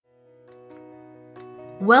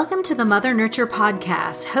Welcome to the Mother Nurture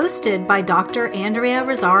Podcast, hosted by Dr. Andrea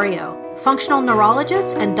Rosario, functional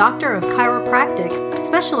neurologist and doctor of chiropractic,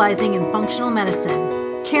 specializing in functional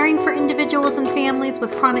medicine, caring for individuals and families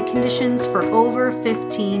with chronic conditions for over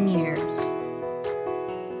 15 years.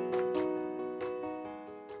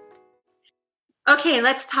 Okay,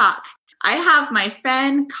 let's talk. I have my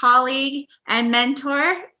friend, colleague, and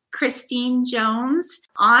mentor, Christine Jones,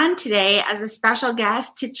 on today as a special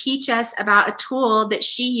guest to teach us about a tool that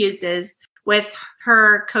she uses with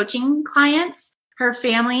her coaching clients, her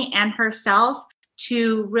family, and herself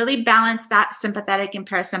to really balance that sympathetic and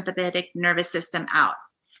parasympathetic nervous system out.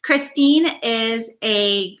 Christine is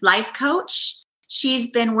a life coach.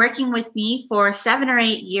 She's been working with me for 7 or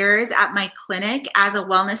 8 years at my clinic as a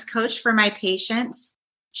wellness coach for my patients.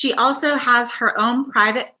 She also has her own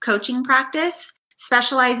private coaching practice,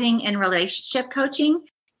 specializing in relationship coaching,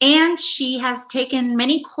 and she has taken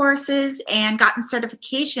many courses and gotten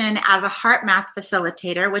certification as a Heartmath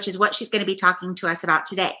facilitator, which is what she's going to be talking to us about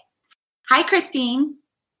today. Hi, Christine.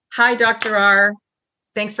 Hi, Dr. R.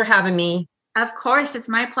 Thanks for having me. Of course, it's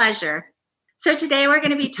my pleasure. So today we're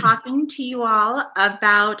going to be talking to you all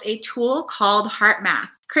about a tool called Heartmath.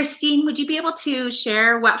 Christine, would you be able to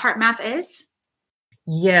share what Heartmath is?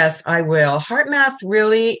 Yes, I will. Heartmath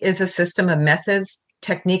really is a system of methods,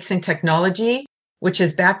 techniques, and technology, which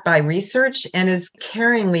is backed by research and is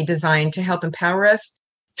caringly designed to help empower us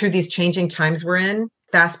through these changing times we're in,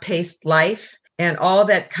 fast-paced life, and all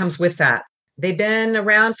that comes with that. They've been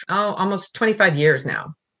around for almost 25 years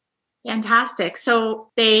now. Fantastic. So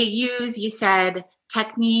they use, you said,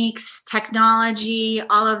 techniques, technology,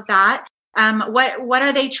 all of that. What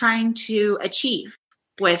are they trying to achieve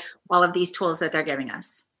with all of these tools that they're giving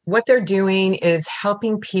us? What they're doing is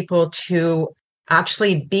helping people to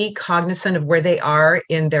actually be cognizant of where they are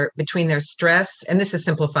between their stress, and this is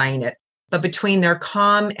simplifying it, but between their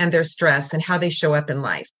calm and their stress and how they show up in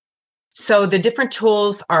life. So the different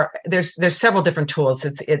tools there's several different tools.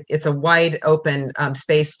 It's a wide open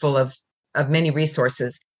space full of many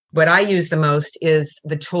resources. What I use the most is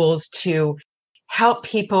the tools to help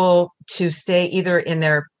people to stay either in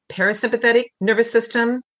their parasympathetic nervous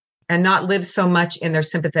system and not live so much in their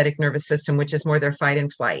sympathetic nervous system, which is more their fight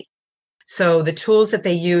and flight. So the tools that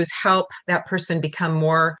they use help that person become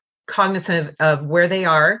more cognizant of where they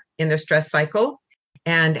are in their stress cycle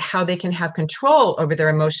and how they can have control over their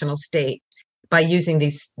emotional state by using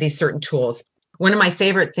these certain tools. One of my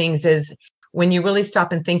favorite things is when you really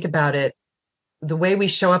stop and think about it, the way we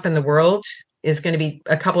show up in the world is going to be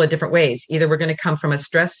a couple of different ways. Either we're going to come from a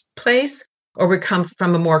stress place or we come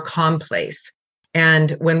from a more calm place.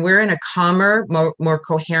 And when we're in a calmer, more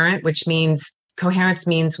coherent, which means coherence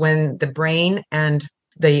means when the brain and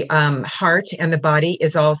the heart and the body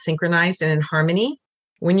is all synchronized and in harmony.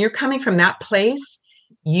 When you're coming from that place,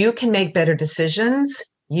 you can make better decisions.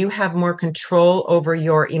 You have more control over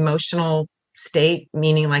your emotional state,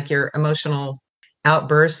 meaning like your emotional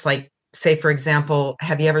outbursts. Like, say, for example,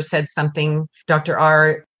 have you ever said something, Dr.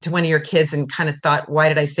 R, to one of your kids and kind of thought, why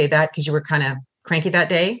did I say that? Because you were kind of cranky that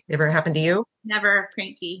day? Ever happened to you? Never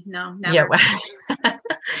cranky. No, never. Yeah, well,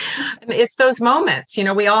 it's those moments,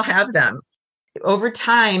 we all have them. Over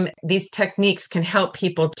time, these techniques can help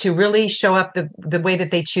people to really show up the way that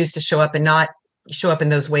they choose to show up and not show up in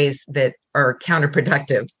those ways that are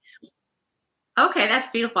counterproductive. Okay, that's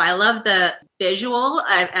beautiful. I love the visual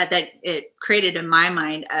that it created in my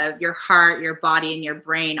mind of your heart, your body, and your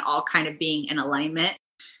brain all kind of being in alignment.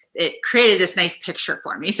 It created this nice picture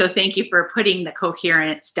for me. So thank you for putting the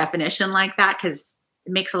coherence definition like that, because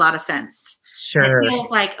it makes a lot of sense. Sure. It feels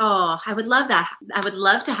like, oh, I would love that. I would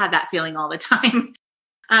love to have that feeling all the time.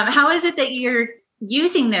 How is it that you're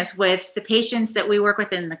using this with the patients that we work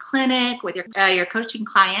with in the clinic, with your coaching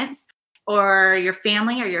clients, or your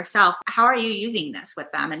family or yourself? How are you using this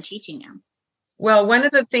with them and teaching them? Well, one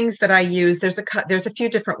of the things that I use, there's a few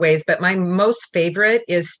different ways, but my most favorite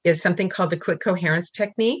is something called the quick coherence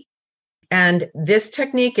technique. And this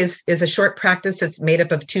technique is a short practice that's made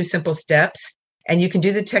up of 2 simple steps. And you can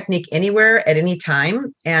do the technique anywhere at any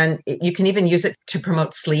time. And you can even use it to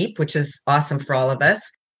promote sleep, which is awesome for all of us.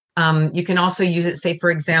 You can also use it, say, for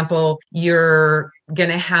example, you're going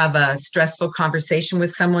to have a stressful conversation with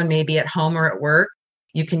someone, maybe at home or at work.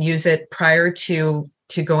 You can use it prior to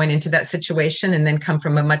going into that situation and then come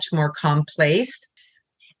from a much more calm place.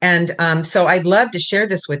 And so I'd love to share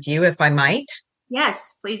this with you if I might.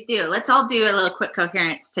 Yes, please do. Let's all do a little quick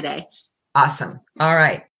coherence today. Awesome. All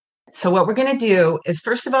right. So what we're going to do is,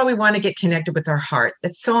 first of all, we want to get connected with our heart.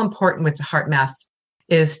 It's so important with the Heartmath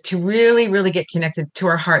is to really, really get connected to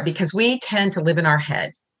our heart, because we tend to live in our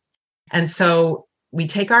head. And so we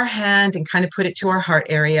take our hand and kind of put it to our heart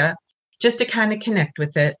area just to kind of connect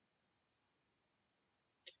with it.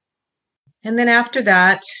 And then after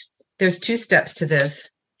that, there's 2 steps to this.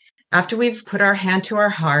 After we've put our hand to our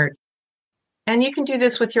heart, and you can do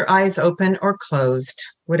this with your eyes open or closed,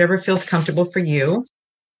 whatever feels comfortable for you.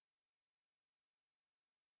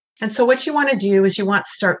 And so what you want to do is you want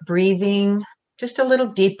to start breathing just a little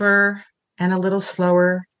deeper and a little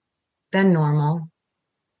slower than normal.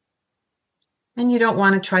 And you don't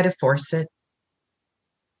want to try to force it.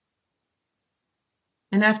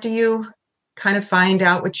 And after you kind of find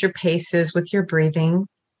out what your pace is with your breathing,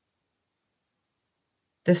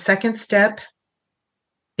 the second step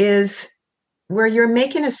is where you're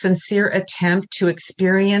making a sincere attempt to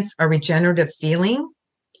experience a regenerative feeling.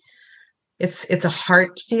 It's a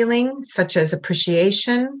heart feeling, such as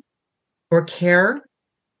appreciation or care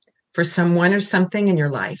for someone or something in your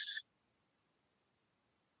life.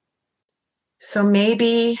 So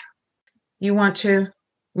maybe you want to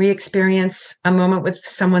re-experience a moment with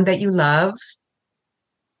someone that you love,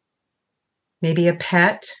 maybe a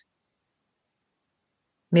pet,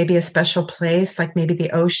 maybe a special place, like maybe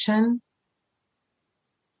the ocean,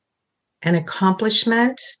 an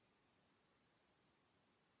accomplishment,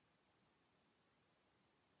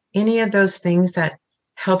 any of those things that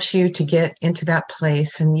helps you to get into that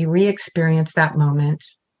place and you re-experience that moment.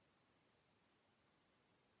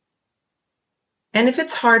 And if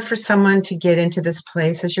it's hard for someone to get into this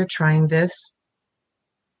place as you're trying this,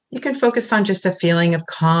 you can focus on just a feeling of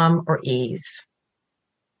calm or ease.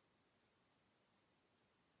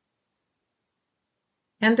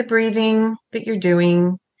 And the breathing that you're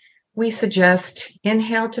doing, we suggest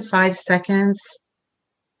inhale to 5 seconds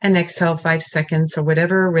and exhale 5 seconds, or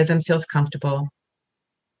whatever rhythm feels comfortable.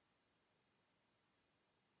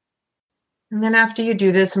 And then after you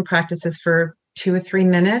do this and practice this for 2 or 3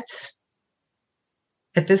 minutes,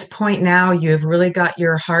 at this point now, you've really got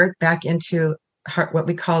your heart back into what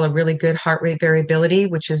we call a really good heart rate variability,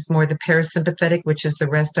 which is more the parasympathetic, which is the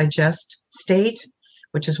rest digest state,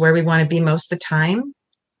 which is where we want to be most of the time.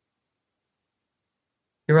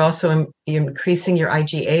 You're also increasing your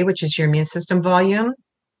IgA, which is your immune system volume,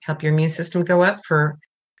 help your immune system go up for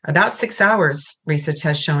about 6 hours, research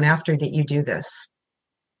has shown, after that you do this.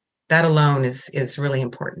 That alone is really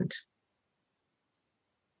important.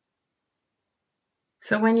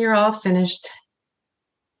 So when you're all finished,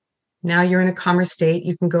 now you're in a calmer state,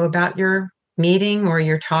 you can go about your meeting or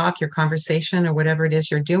your talk, your conversation, or whatever it is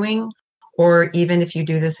you're doing. Or even if you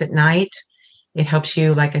do this at night, it helps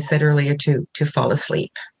you, like I said earlier, to fall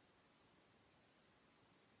asleep.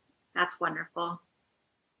 That's wonderful.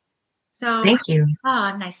 So thank you. Oh,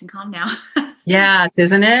 I'm nice and calm now. Yeah,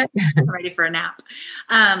 isn't it? I'm ready for a nap.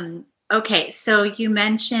 Okay, so you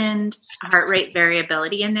mentioned heart rate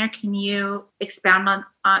variability in there. Can you expound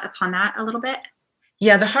upon that a little bit?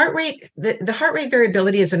 Yeah, the heart rate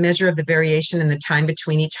variability is a measure of the variation in the time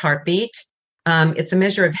between each heartbeat. It's a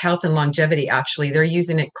measure of health and longevity, actually. They're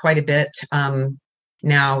using it quite a bit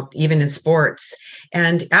now, even in sports.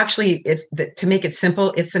 And actually, to make it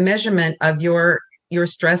simple, it's a measurement of your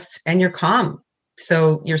stress and your calm.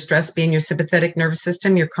 So your stress being your sympathetic nervous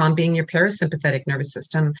system, your calm being your parasympathetic nervous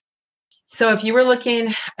system. So if you were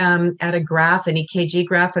looking at a graph, an EKG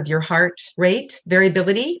graph of your heart rate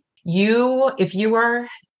variability, if you are,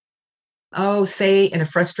 say in a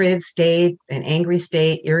frustrated state, an angry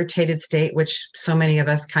state, irritated state, which so many of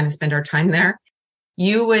us kind of spend our time there,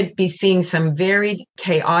 you would be seeing some very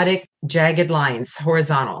chaotic, jagged lines,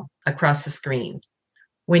 horizontal, across the screen.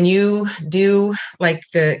 When you do, like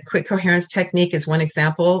the quick coherence technique is one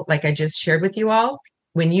example, like I just shared with you all.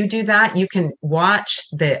 When you do that, you can watch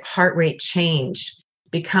the heart rate change,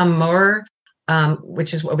 become more,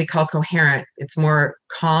 which is what we call coherent. It's more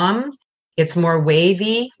calm. It's more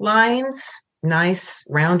wavy lines, nice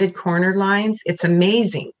rounded cornered lines. It's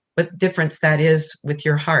amazing what difference that is with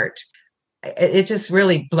your heart. It just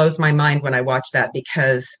really blows my mind when I watch that,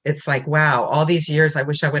 because it's like, wow, all these years, I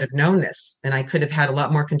wish I would have known this, and I could have had a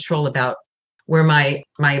lot more control about where my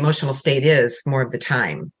emotional state is more of the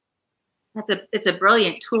time. It's a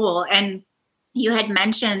brilliant tool. And you had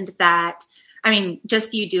mentioned that,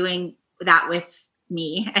 just you doing that with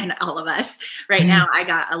me and all of us right now, I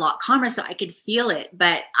got a lot calmer, so I could feel it.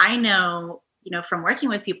 But I know, from working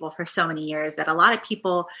with people for so many years, that a lot of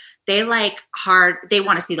people, they want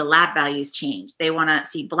to see the lab values change. They want to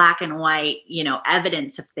see black and white,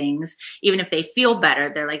 evidence of things. Even if they feel better,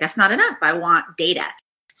 they're like, that's not enough. I want data.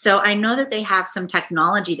 So I know that they have some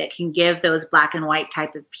technology that can give those black and white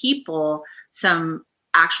type of people some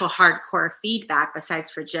actual hardcore feedback besides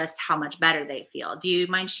for just how much better they feel. Do you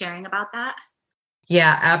mind sharing about that?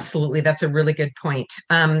 Yeah, absolutely. That's a really good point.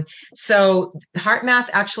 So Heartmath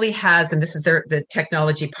actually has, and this is the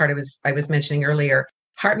technology part I was mentioning earlier.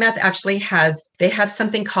 Heartmath actually they have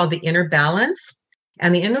something called the inner balance.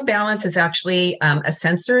 And the inner balance is actually a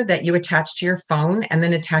sensor that you attach to your phone and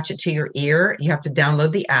then attach it to your ear. You have to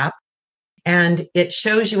download the app and it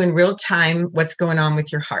shows you in real time what's going on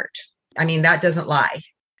with your heart. I mean, that doesn't lie.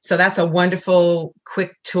 So that's a wonderful,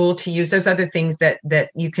 quick tool to use. There's other things that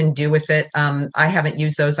you can do with it. I haven't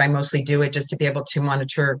used those. I mostly do it just to be able to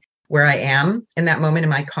monitor where I am in that moment in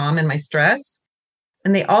my calm and my stress.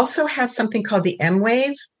 And they also have something called the M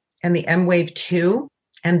Wave and the M Wave 2.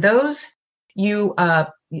 And those you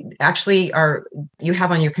actually you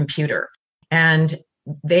have on your computer. And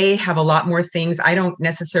they have a lot more things. I don't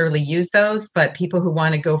necessarily use those, but people who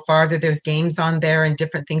want to go farther, there's games on there and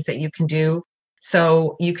different things that you can do.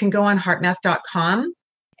 So you can go on heartmath.com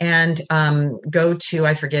and go to,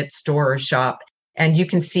 I forget, store or shop, and you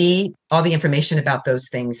can see all the information about those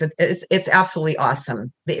things. It's absolutely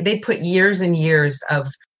awesome. They put years and years of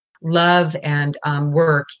love and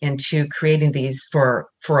work into creating these for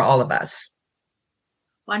all of us.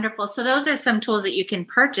 Wonderful. So those are some tools that you can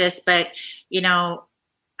purchase, but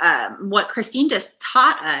what Christine just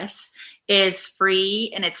taught us is free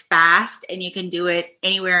and it's fast and you can do it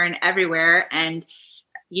anywhere and everywhere. And,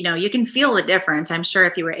 you can feel the difference. I'm sure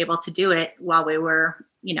if you were able to do it while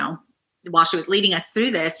while she was leading us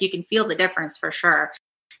through this, you can feel the difference for sure.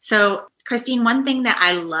 So Christine, one thing that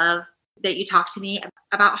I love that you talked to me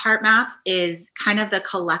about Heartmath is kind of the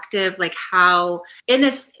collective, like how in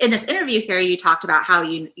this interview here, you talked about how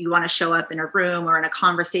you want to show up in a room or in a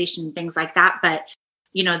conversation, things like that. But,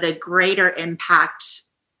 the greater impact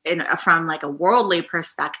from like a worldly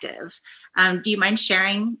perspective. Do you mind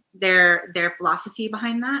sharing their philosophy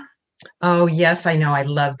behind that? Oh, yes, I know. I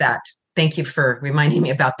love that. Thank you for reminding me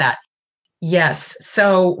about that. Yes.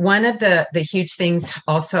 So one of the huge things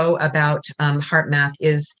also about Heartmath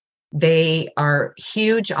is they are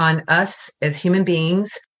huge on us as human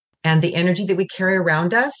beings and the energy that we carry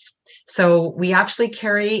around us. So we actually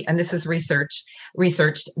carry, and this is researched,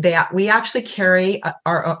 that we actually carry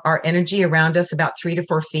our energy around us about 3 to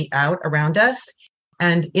 4 feet out around us.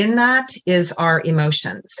 And in that is our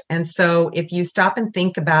emotions. And so if you stop and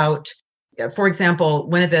think about, for example,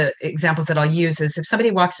 one of the examples that I'll use is if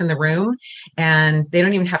somebody walks in the room and they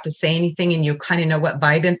don't even have to say anything and you kind of know what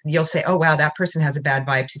vibe, you'll say, oh, wow, that person has a bad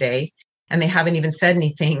vibe today. And they haven't even said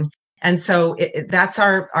anything. And so that's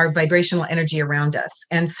our vibrational energy around us.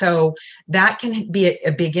 And so that can be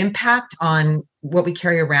a big impact on what we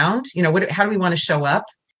carry around. How do we want to show up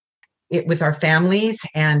with our families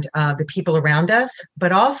and the people around us,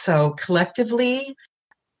 but also collectively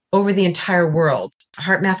over the entire world.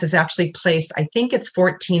 Heartmath has actually placed, I think it's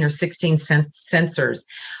 14 or 16 sensors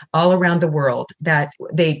all around the world that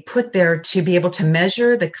they put there to be able to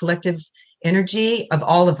measure the collective energy of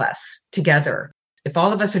all of us together. If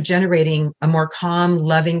all of us are generating a more calm,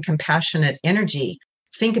 loving, compassionate energy,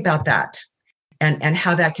 think about that and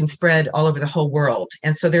how that can spread all over the whole world.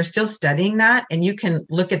 And so they're still studying that. And you can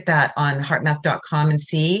look at that on heartmath.com and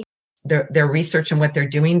see their research and what they're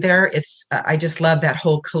doing there. I just love that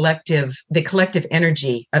whole the collective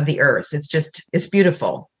energy of the earth. It's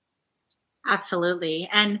beautiful. Absolutely.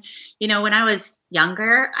 And, when I was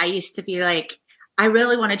younger, I used to be like, I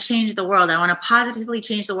really want to change the world. I want to positively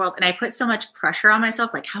change the world. And I put so much pressure on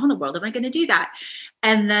myself, like, how in the world am I going to do that?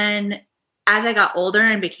 And then as I got older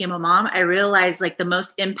and became a mom, I realized like the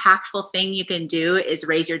most impactful thing you can do is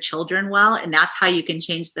raise your children well. And that's how you can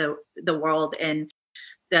change the world in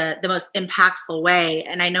the most impactful way.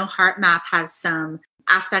 And I know Heartmath has some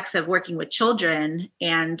aspects of working with children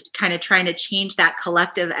and kind of trying to change that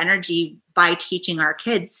collective energy by teaching our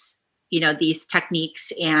kids these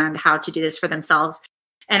techniques and how to do this for themselves.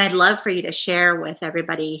 And I'd love for you to share with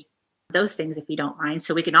everybody those things, if you don't mind,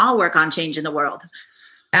 so we can all work on changing the world.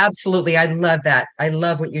 Absolutely. I love that. I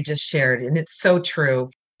love what you just shared. And it's so true.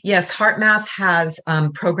 Yes, Heartmath has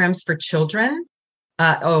programs for children.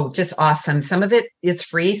 Just awesome. Some of it is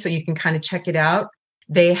free, so you can kind of check it out.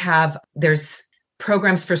 There's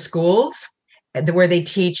programs for schools where they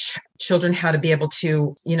teach children how to be able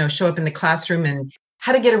to, show up in the classroom and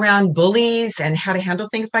how to get around bullies and how to handle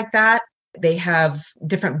things like that. They have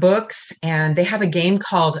different books and they have a game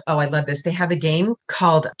called, I love this. They have a game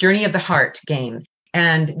called Journey of the Heart game.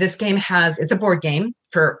 And this game it's a board game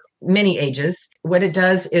for many ages. What it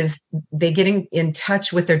does is they get in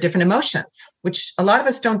touch with their different emotions, which a lot of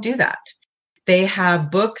us don't do that. They have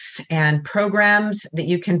books and programs that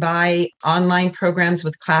you can buy, online programs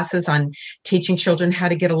with classes on teaching children how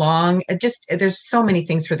to get along. There's so many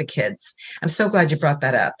things for the kids. I'm so glad you brought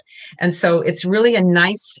that up. And so it's really a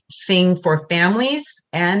nice thing for families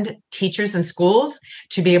and teachers and schools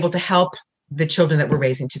to be able to help the children that we're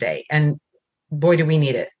raising today. And boy, do we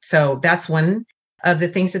need it. So that's one of the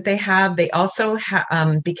things that they have. They also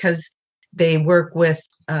have, because they work with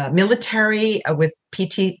military, with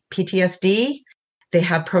PTSD. They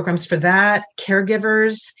have programs for that,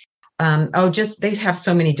 caregivers. They have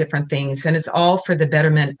so many different things, and it's all for the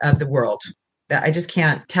betterment of the world. That I just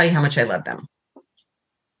can't tell you how much I love them.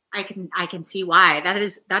 I can see why.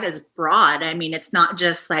 That is broad. I mean, it's not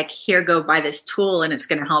just like, here, go buy this tool and it's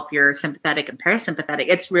going to help your sympathetic and parasympathetic.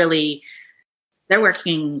 It's really, they're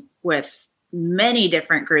working with many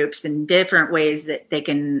different groups and different ways that they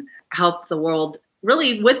can help the world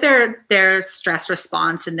really with their stress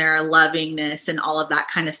response and their lovingness and all of that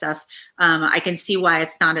kind of stuff. I can see why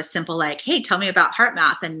it's not as simple like, hey, tell me about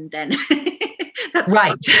Heartmath, and then that's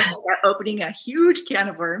right. Opening a huge can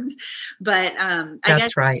of worms. But I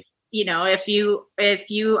guess, right. If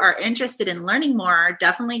you are interested in learning more,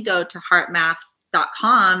 definitely go to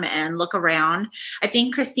heartmath.com and look around. I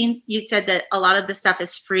think, Christine, you said that a lot of the stuff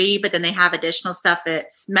is free, but then they have additional stuff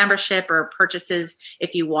that's membership or purchases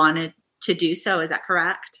if you wanted to do so. Is that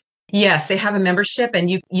correct? Yes, they have a membership, and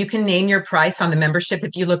you can name your price on the membership.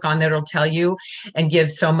 If you look on there, it'll tell you and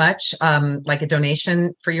give so much, like a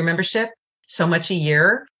donation for your membership, so much a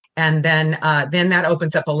year. And then that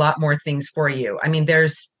opens up a lot more things for you. I mean,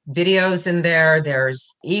 there's videos in there, there's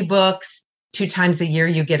ebooks. 2 times a year,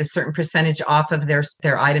 you get a certain percentage off of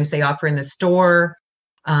their items they offer in the store.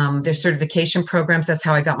 Their certification programs. That's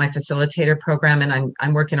how I got my facilitator program, and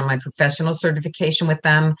I'm working on my professional certification with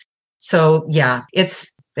them. So yeah,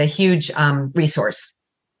 it's a huge resource.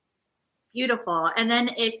 Beautiful. And then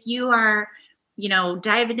if you are,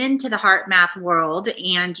 diving into the Heartmath world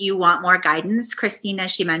and you want more guidance, Christine,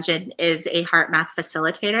 as she mentioned, is a Heartmath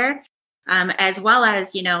facilitator, as well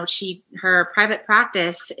as, her private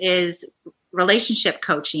practice is relationship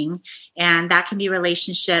coaching, and that can be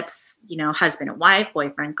relationships, husband and wife,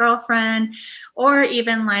 boyfriend, girlfriend, or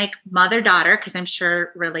even like mother-daughter, because I'm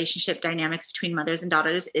sure relationship dynamics between mothers and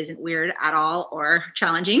daughters isn't weird at all or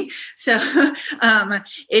challenging. So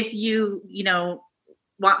if you,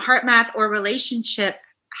 want Heartmath or relationship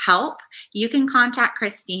help, you can contact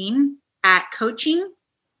Christine at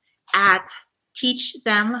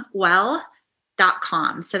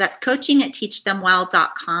coaching@teachthemwell.com. So that's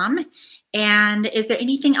coaching@teachthemwell.com. And is there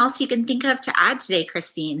anything else you can think of to add today,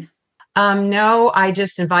 Christine? No, I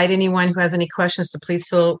just invite anyone who has any questions to please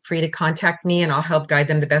feel free to contact me, and I'll help guide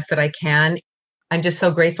them the best that I can. I'm just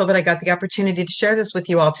so grateful that I got the opportunity to share this with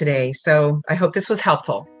you all today. So I hope this was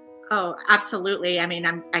helpful. Oh, absolutely. I mean,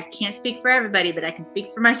 I can't speak for everybody, but I can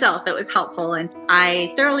speak for myself. It was helpful, and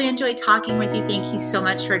I thoroughly enjoyed talking with you. Thank you so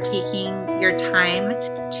much for taking your time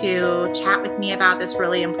to chat with me about this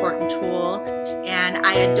really important tool. And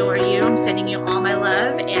I adore you. I'm sending you all my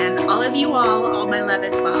love, and all of you all my love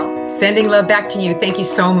as well. Sending love back to you. Thank you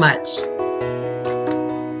so much.